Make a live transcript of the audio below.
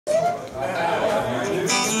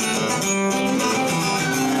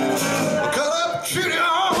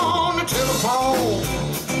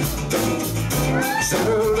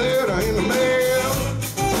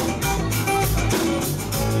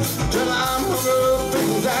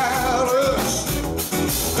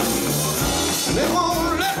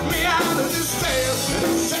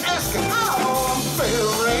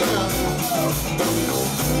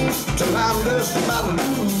just about to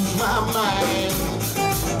lose my mind.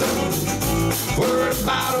 Worried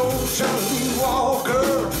about old Johnny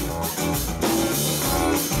Walker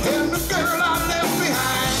and the girl I left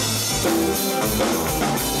behind.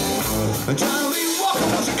 Johnny Walker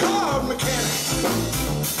was a car mechanic,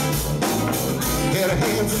 had a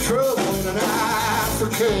hand for trouble and an eye for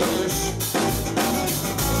cash.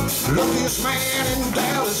 Luckiest man in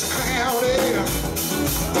Dallas County,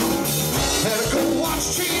 had a gold watch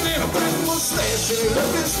chain and a black mustache, and he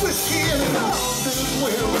loved his whiskey and he loved his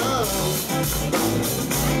women.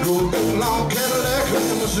 Drove a big long Cadillac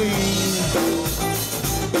limousine,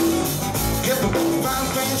 kept a big fine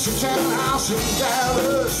fancy townhouse in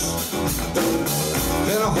Dallas,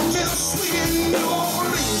 and a hotel suite in New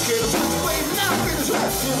Orleans. Get a switchblade knife in his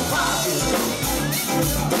left hand pocket,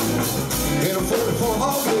 and a 44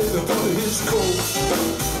 hog leg under his coat.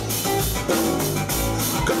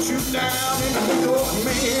 Cut you down in New York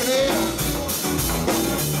minute.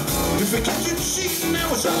 If you catch you cheating, that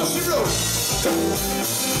was all she wrote.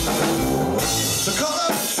 So call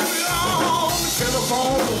up Trudy on the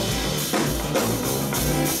telephone,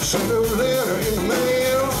 send her a letter in the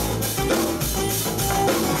mail,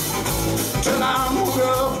 till I'm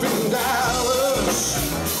up in Dallas,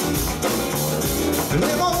 and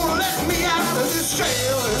they won't let me out of this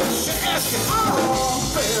jail. And she asking how I'm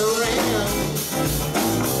faring,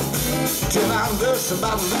 till I'm just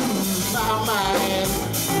about to lose my mind.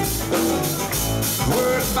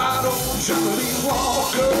 Worried about old Johnny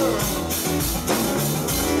Walker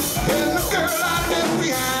and the girl I left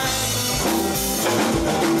behind.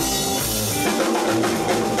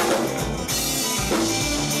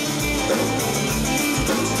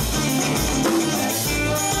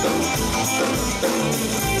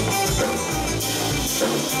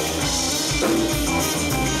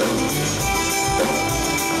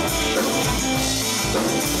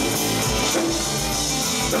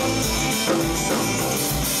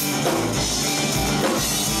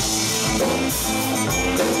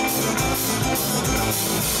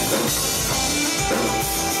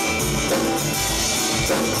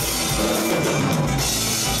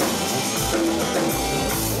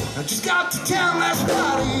 I just got to town last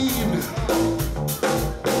Friday evening.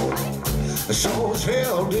 I sure as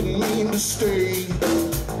hell didn't mean to stay.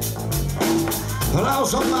 Well, I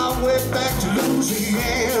was on my way back to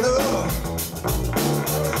Louisiana.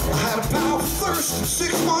 I had a powerful thirst and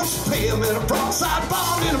 6 months to pay. I met a broadside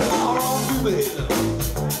bond in a bar on Broadway.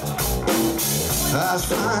 I was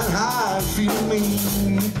flying high and feeling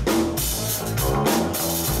mean.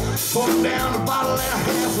 Poured down a bottle and a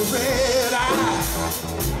half of red eye.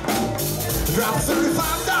 Dropped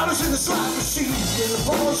 $35 in the slot machine, and the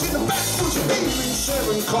boys in the back was dealing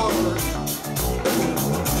 7 cards.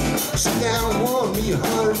 Sit down, won me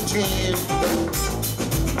 110.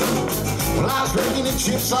 Well, I was raking in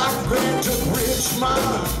chips like a grand took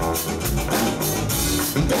Richmond.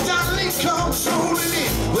 And Big John Lee comes rolling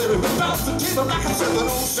in. Well, he ripped off the table like a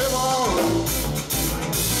 707.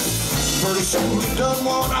 Pretty soon he done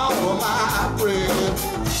want all of my bread.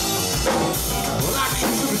 Well, I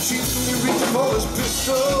came to the chief and he reached for his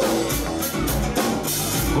pistol.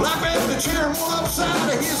 Well, I grabbed the chair and went upside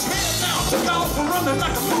of his head. Now took off and running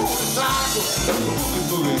like a motorcycle. Boogie,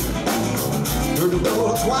 boogie. Heard the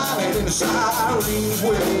bullets whining and the sirens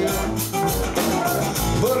wail.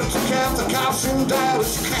 But it took out the cops in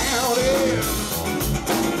Dallas County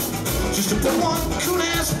just to put one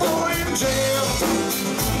coon-ass boy in jail.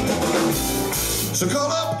 So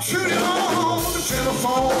call up Trudy on the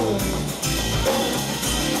telephone,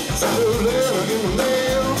 send her a letter in the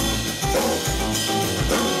mail,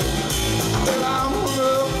 till I'm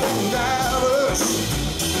up in Dallas,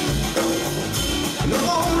 and they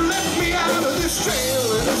won't let me out of this jail.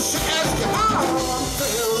 And she asks how I'm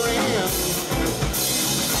faring,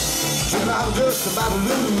 till I'm just about to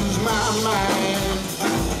lose my mind.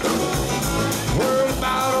 Worried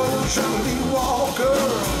about old Johnny Walker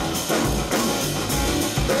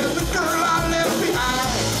and the girl I left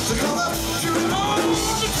behind. So call up Trudy on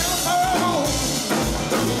the telephone,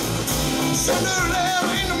 send her a letter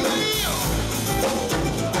in the mail,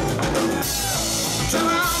 till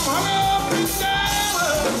I'm hung up in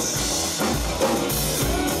Dallas,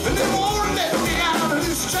 and they won't let me out of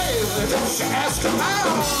this jail. And she asks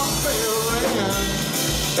how I'm faring,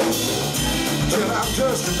 till I'm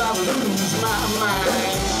just about to lose my mind.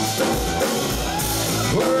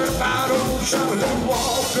 Worried about old Johnny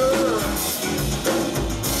Walker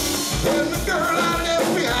and the girl I left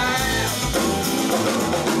behind.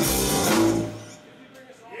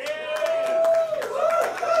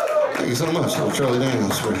 Thank you so much, little Charlie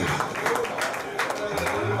Daniels.